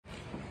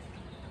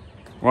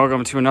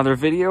Welcome to another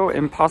video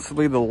and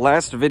possibly the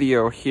last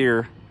video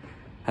here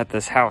at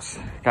this house.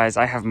 Guys,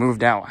 I have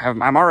moved out.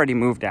 I'm already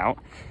moved out.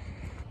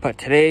 But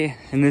today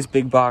in this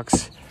big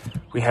box,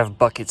 we have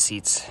bucket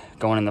seats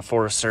going in the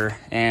Forester.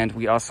 And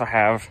we also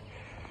have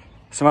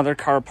some other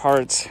car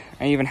parts.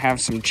 I even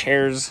have some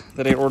chairs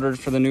that I ordered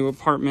for the new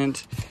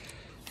apartment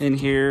in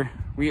here.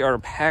 We are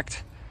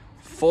packed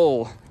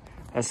full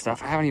of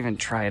stuff. I haven't even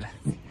tried.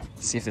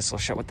 Let's see if this will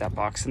shut with that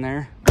box in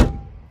there. All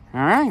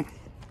right.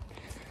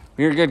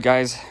 We are good,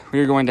 guys. We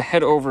are going to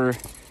head over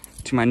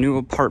to my new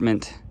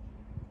apartment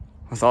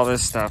with all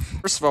this stuff.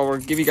 First of all, we'll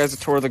give you guys a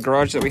tour of the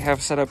garage that we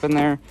have set up in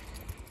there.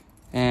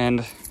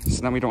 And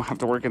so then we don't have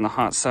to work in the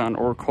hot sun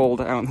or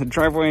cold out in the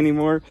driveway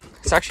anymore.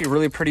 It's actually a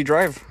really pretty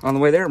drive on the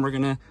way there. And we're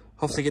gonna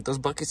hopefully get those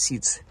bucket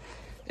seats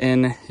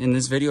in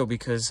this video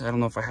because I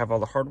don't know if I have all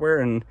the hardware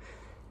and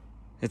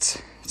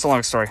it's a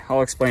long story.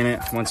 I'll explain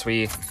it once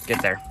we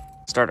get there.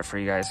 Start it for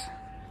you guys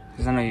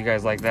because I know you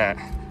guys like that.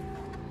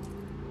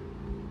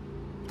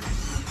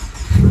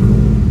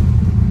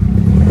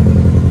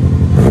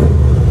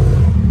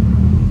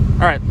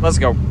 All right, let's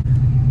go.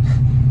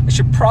 I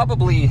should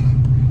probably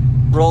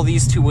roll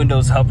these two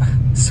windows up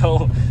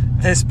so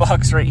this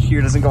box right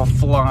here doesn't go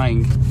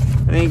flying.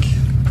 I think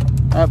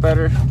that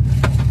better.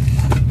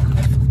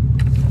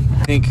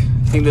 I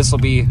think this will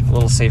be a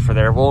little safer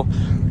there. We'll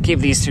keep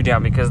these two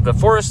down because the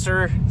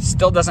Forester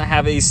still doesn't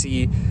have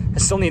AC. I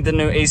still need the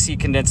new AC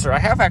condenser. I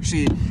have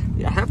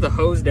the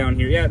hose down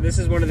here. Yeah, this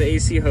is one of the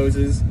AC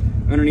hoses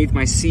underneath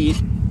my seat.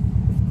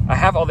 I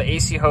have all the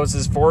AC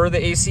hoses for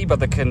the AC, but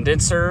the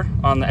condenser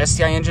on the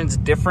STI engine is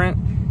different,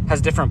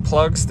 has different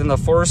plugs than the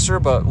Forester.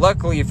 But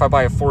luckily, if I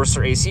buy a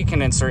Forester AC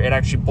condenser, it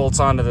actually bolts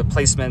onto the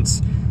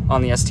placements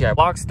on the STI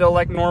block still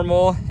like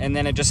normal, and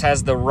then it just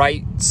has the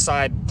right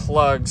side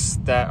plugs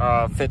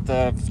that fit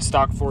the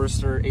stock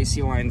Forester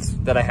AC lines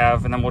that I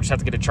have, and then we'll just have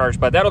to get it charged.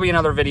 But that'll be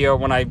another video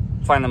when I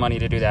find the money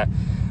to do that.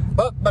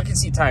 But bucket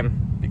seat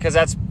time, because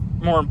that's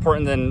more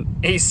important than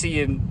AC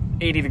in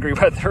 80-degree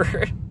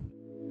weather.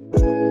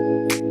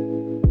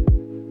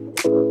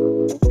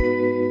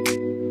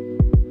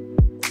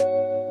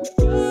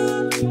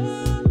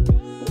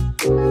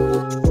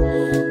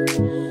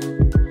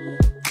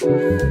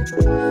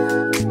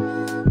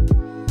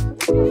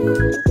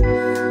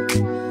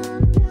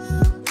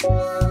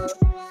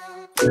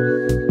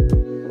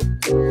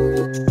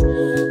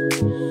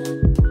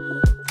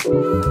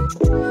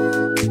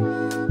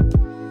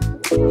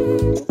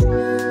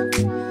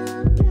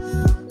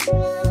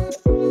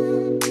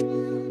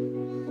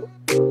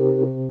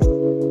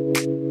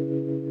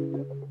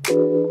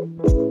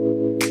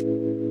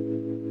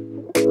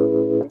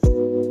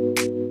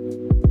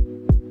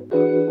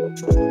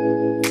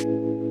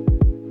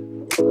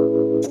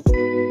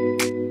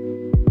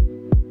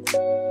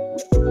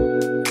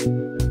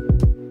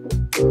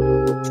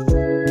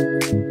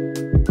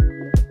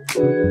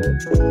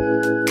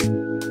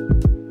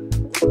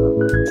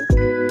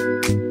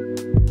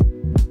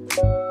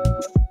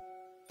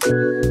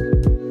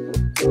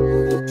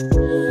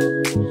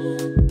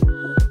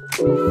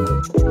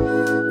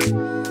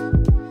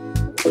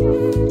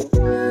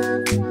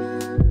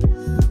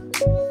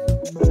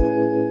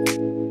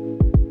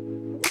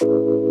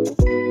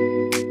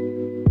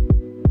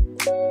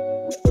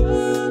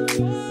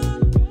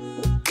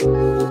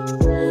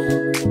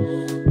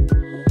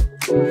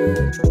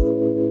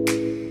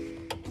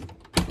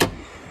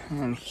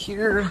 And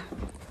here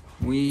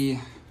we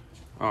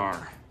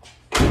are.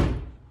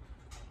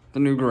 The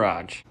new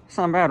garage. It's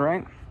not bad,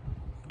 right?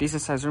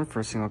 Decent sized room for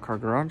a single car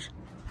garage.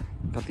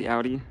 Got the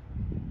Audi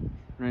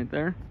right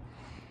there.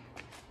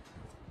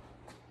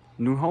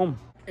 New home.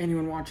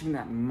 Anyone watching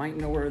that might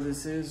know where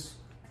this is,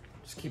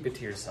 just keep it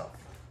to yourself.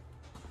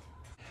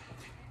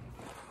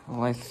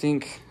 Well, I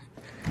think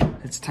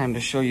it's time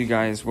to show you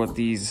guys what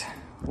these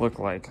look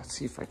like. Let's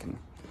see if I can.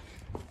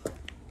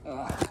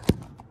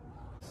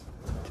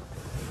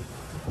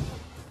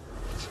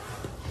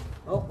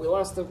 Oh, we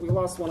lost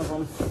one of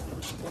them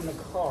in the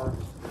car.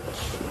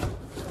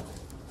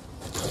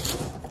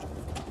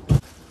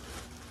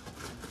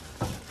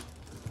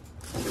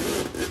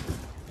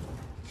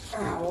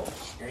 Oh,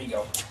 there you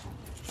go.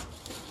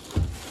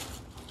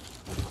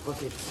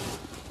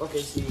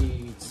 Bucket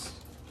seats.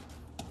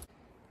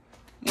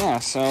 Yeah,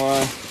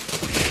 so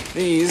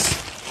these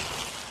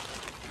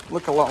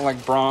look a lot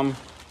like Brom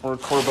or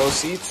Corbeau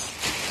seats.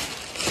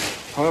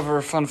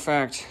 However, fun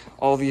fact,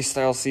 all these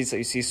style seats that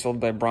you see sold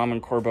by Brom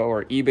and Corbeau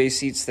are eBay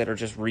seats that are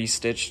just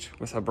restitched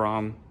with a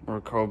Brom or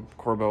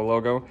Corbeau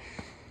logo.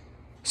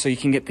 So you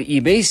can get the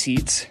eBay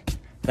seats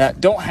that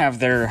don't have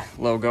their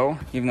logo,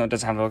 even though it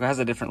doesn't have a logo. It has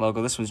a different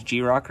logo. This one's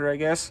G-Rocker, I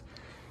guess.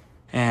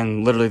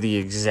 And literally the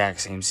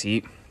exact same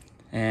seat.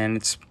 And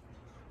it's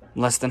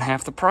less than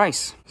half the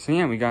price. So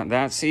yeah, we got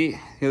that seat.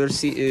 The other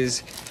seat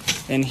is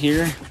in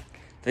here.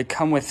 They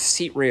come with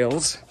seat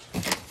rails,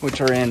 which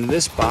are in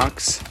this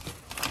box.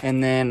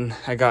 And then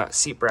I got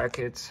seat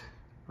brackets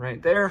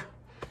right there.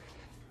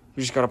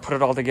 We just got to put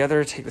it all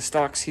together, take the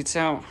stock seats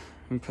out,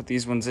 and put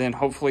these ones in.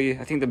 Hopefully,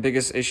 I think the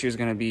biggest issue is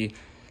going to be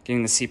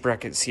getting the seat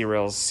bracket, seat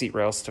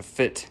rails to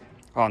fit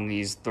on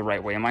these the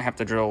right way. I might have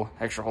to drill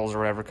extra holes or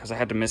whatever because I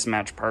had to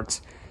mismatch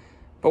parts,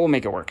 but we'll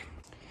make it work.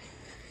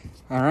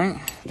 All right,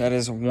 that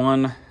is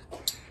one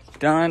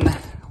done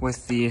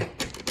with the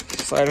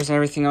sliders and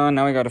everything on.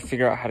 Now we got to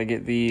figure out how to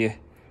get the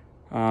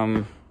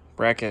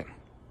bracket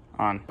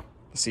on,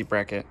 the seat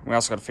bracket. We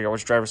also got to figure out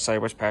which driver's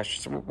side, which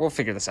passenger, so we'll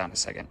figure this out in a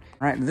second.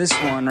 All right, this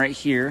one right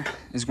here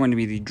is going to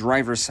be the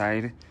driver's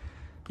side.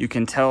 You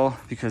can tell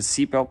because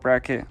seatbelt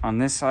bracket on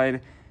this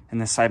side and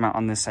the side mount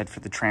on this side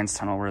for the trans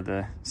tunnel, where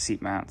the seat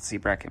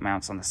bracket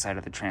mounts on the side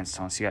of the trans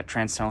tunnel. So you got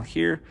trans tunnel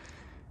here,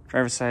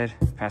 driver's side,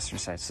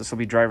 passenger side. So this will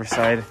be driver's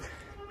side.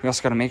 We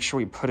also got to make sure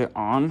we put it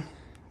on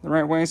the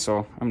right way. So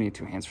I'm gonna need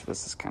 2 hands for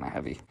this. It's kind of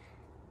heavy.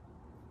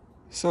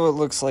 So it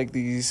looks like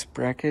these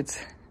brackets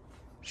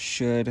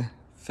should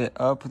fit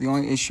up. The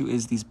only issue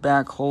is these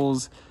back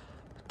holes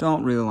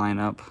don't really line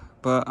up,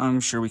 but I'm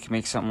sure we can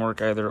make something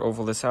work. Either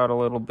oval this out a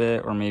little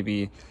bit or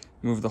maybe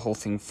move the whole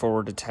thing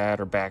forward a tad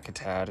or back a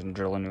tad and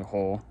drill a new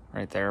hole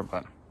right there,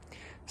 but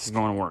this is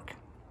going to work.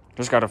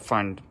 Just got to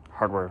find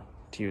hardware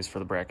to use for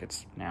the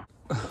brackets now.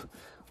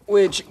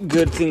 Which,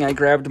 good thing I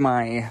grabbed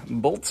my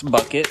bolts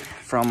bucket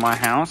from my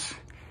house.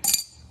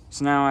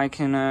 So now I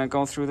can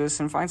go through this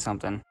and find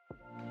something.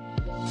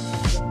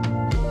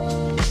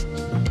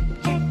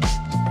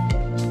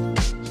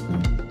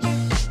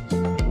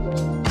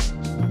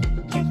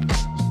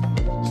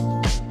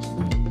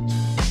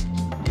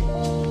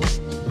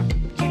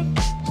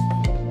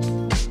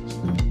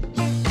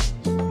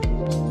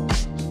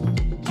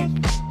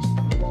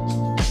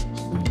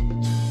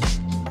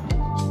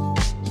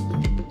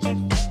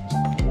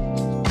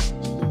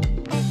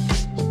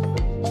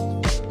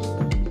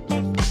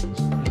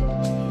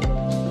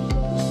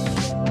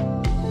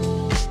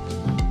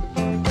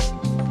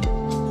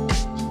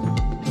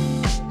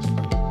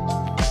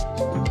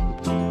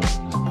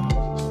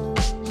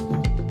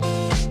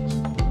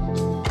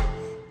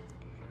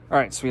 All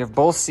right, so we have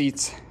both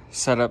seats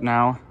set up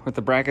now with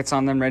the brackets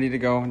on them ready to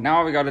go. Now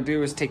all we got to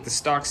do is take the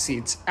stock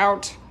seats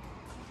out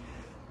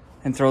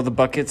and throw the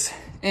buckets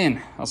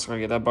in. Also got to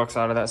get that box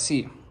out of that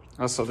seat.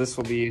 Also,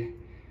 that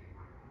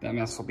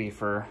mess will be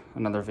for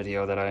another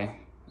video that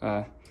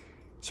I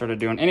started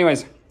doing.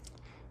 Anyways,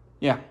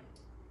 yeah,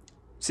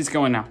 seats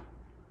going now.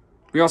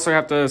 We also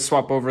have to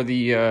swap over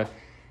the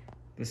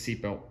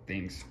seatbelt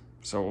things.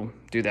 So we'll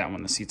do that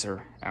when the seats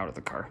are out of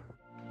the car.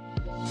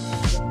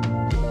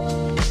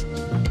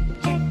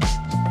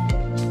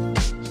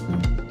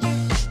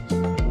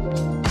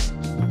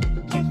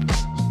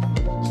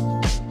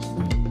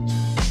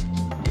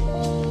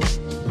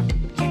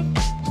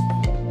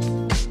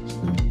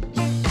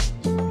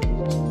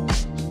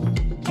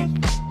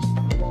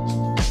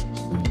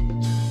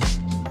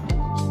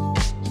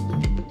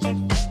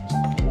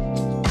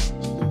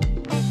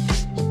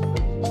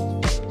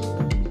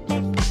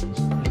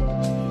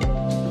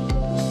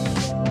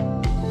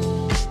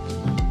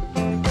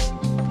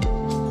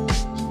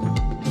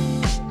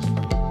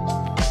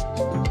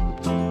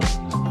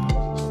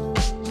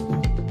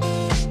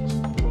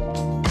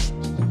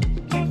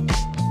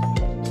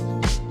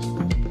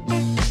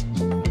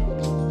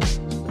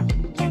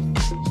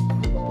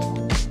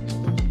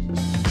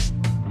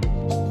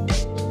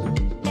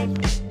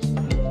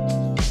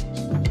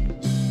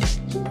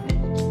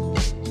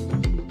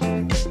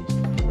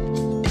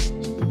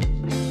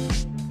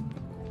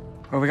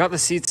 Well, we got the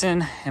seats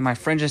in, and my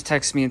friend just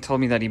texted me and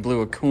told me that he blew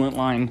a coolant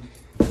line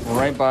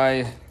right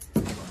by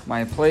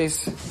my place.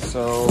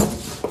 So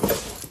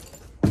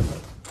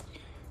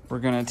we're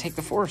gonna take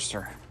the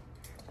Forester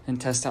and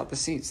test out the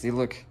seats. They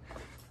look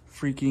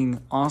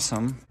freaking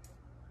awesome.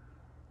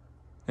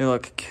 They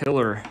look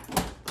killer.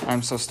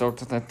 I'm so stoked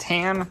with the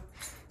tan.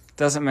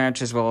 Doesn't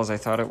match as well as I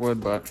thought it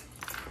would, but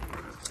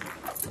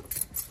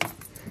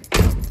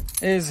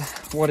is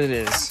what it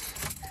is.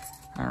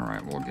 All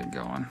right, we'll get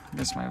going. I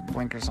guess my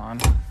blinker's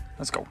on.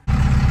 Let's go.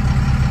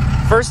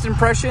 First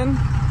impression,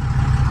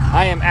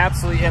 I am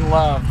absolutely in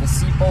love. The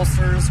seat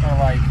bolsters are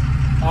like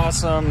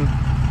awesome.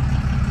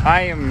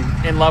 I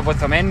am in love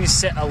with them, and you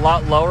sit a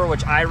lot lower,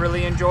 which I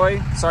really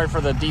enjoy. Sorry for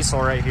the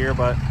diesel right here,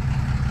 but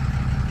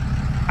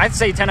I'd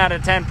say 10 out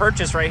of 10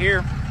 purchase right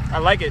here. I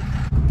like it.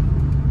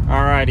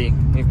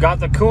 Alrighty, we've got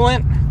the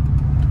coolant.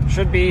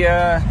 Should be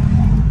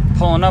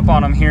pulling up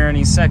on him here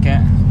any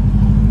second.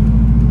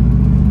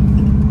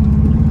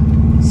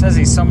 Says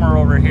he's somewhere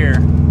over here.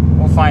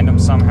 We'll find him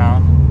somehow.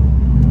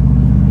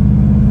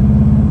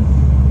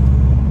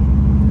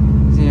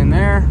 Is he in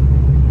there?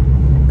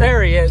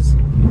 There he is.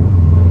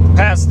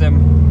 Past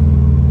him.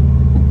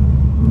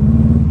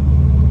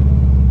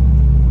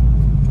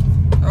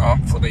 Oh,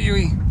 flip it,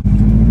 Yui.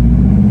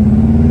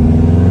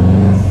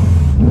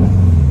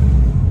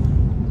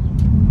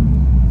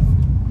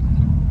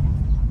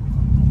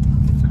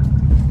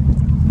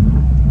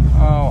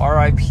 Oh,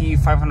 RIP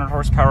 500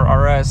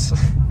 horsepower RS.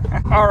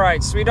 All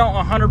right, so we don't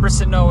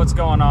 100% know what's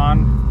going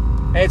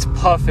on. It's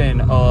puffing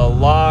a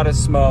lot of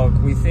smoke.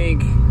 We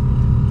think,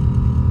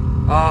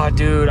 oh,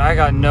 dude, I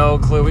got no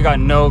clue. We got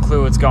no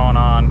clue what's going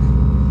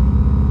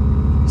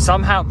on.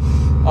 Somehow,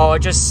 Oh, it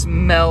just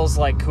smells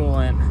like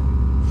coolant.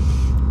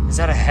 Is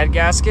that a head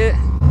gasket?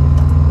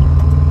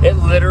 It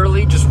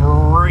literally just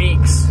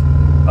reeks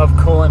of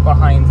coolant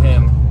behind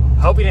him.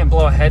 I hope he didn't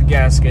blow a head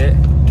gasket.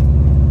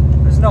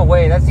 There's no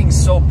way, that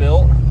thing's so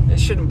built. It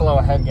shouldn't blow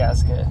a head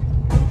gasket.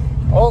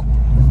 Oh,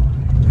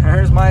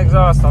 there's my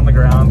exhaust on the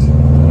ground.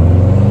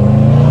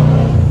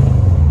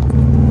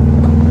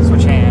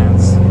 Switch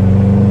hands.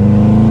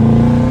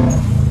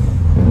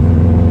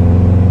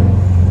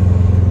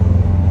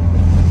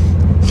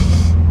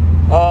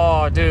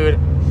 Oh, dude,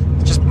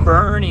 just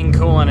burning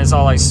coolant is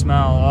all I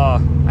smell.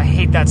 Oh, I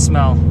hate that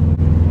smell.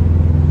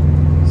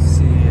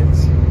 See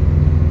it.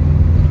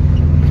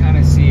 Kind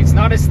of see. It's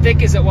not as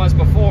thick as it was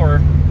before.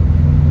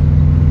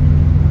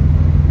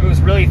 It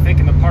was really thick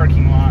in the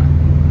parking lot.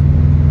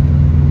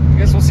 I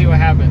guess we'll see what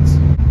happens.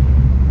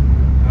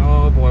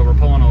 Oh boy, we're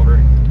pulling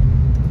over.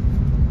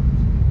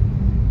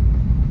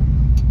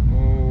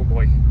 Oh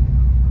boy.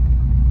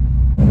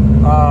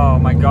 Oh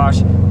my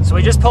gosh. So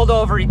we just pulled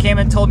over. He came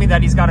and told me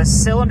that he's got a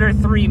cylinder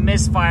 3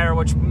 misfire,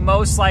 which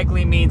most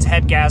likely means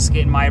head gasket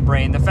in my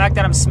brain. The fact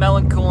that I'm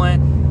smelling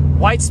coolant,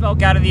 white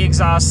smoke out of the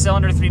exhaust,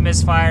 cylinder 3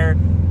 misfire,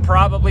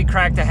 probably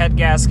cracked the head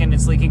gasket and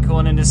it's leaking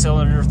coolant into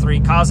cylinder 3,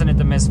 causing it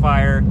to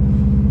misfire.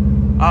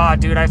 Ah,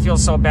 dude, I feel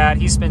so bad.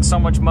 He spent so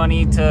much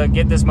money to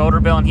get this motor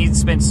built, and he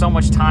spent so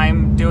much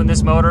time doing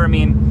this motor. I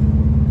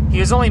mean, he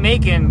was only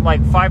making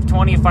like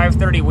 520,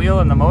 530 wheel,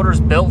 and the motor's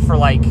built for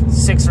like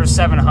 600 or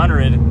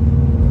 700.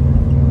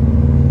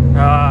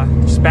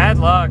 Just bad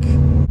luck.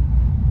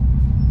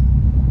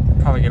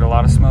 Probably get a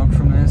lot of smoke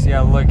from this.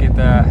 Yeah, look at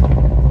that.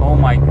 Oh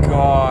my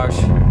gosh.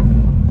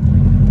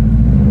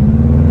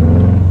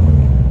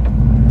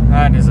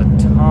 That is a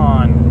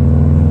ton.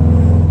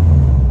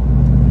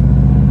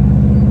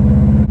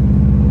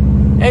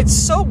 It's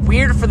so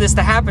weird for this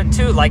to happen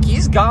too. Like,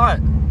 he's got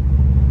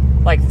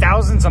like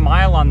thousands of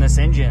miles on this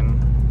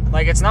engine.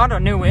 Like, it's not a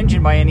new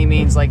engine by any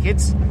means. Like,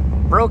 it's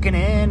broken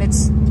in,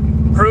 it's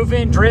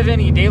proven, driven,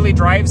 he daily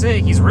drives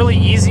it. He's really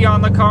easy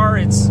on the car.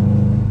 It's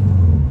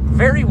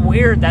very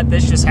weird that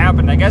this just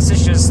happened. I guess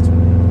it's just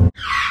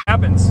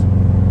happens.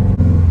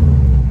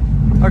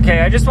 Okay,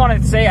 I just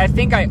wanted to say, I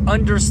think I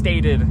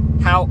understated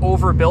how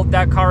overbuilt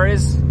that car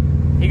is.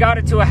 He got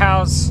it to a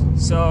house,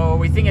 so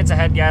we think it's a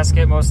head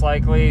gasket most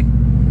likely.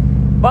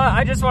 But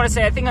I just want to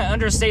say, I think I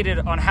understated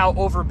on how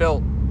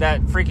overbuilt that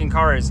freaking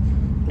car is.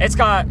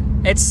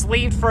 It's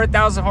sleeved for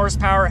 1,000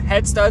 horsepower.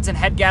 Head studs and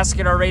head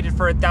gasket are rated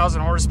for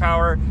 1,000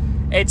 horsepower.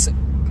 It's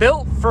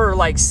built for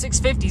like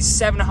 650,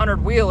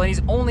 700 wheel, and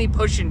he's only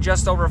pushing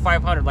just over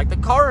 500. Like, the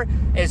car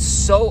is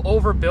so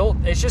overbuilt.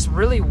 It's just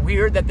really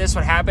weird that this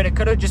would happen. It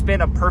could have just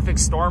been a perfect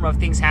storm of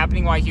things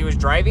happening while he was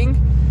driving.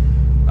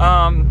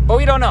 But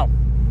we don't know.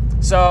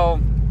 So,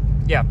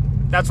 yeah,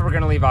 that's what we're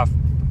going to leave off.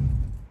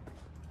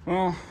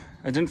 Well,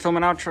 I didn't film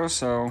an outro,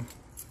 so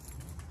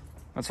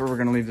that's where we're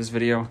going to leave this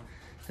video.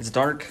 It's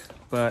dark,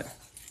 but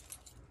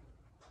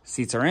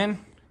seats are in.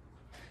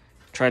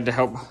 Tried to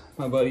help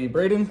my buddy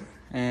Braden,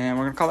 and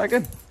we're going to call that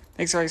good.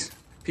 Thanks, guys.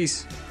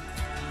 Peace.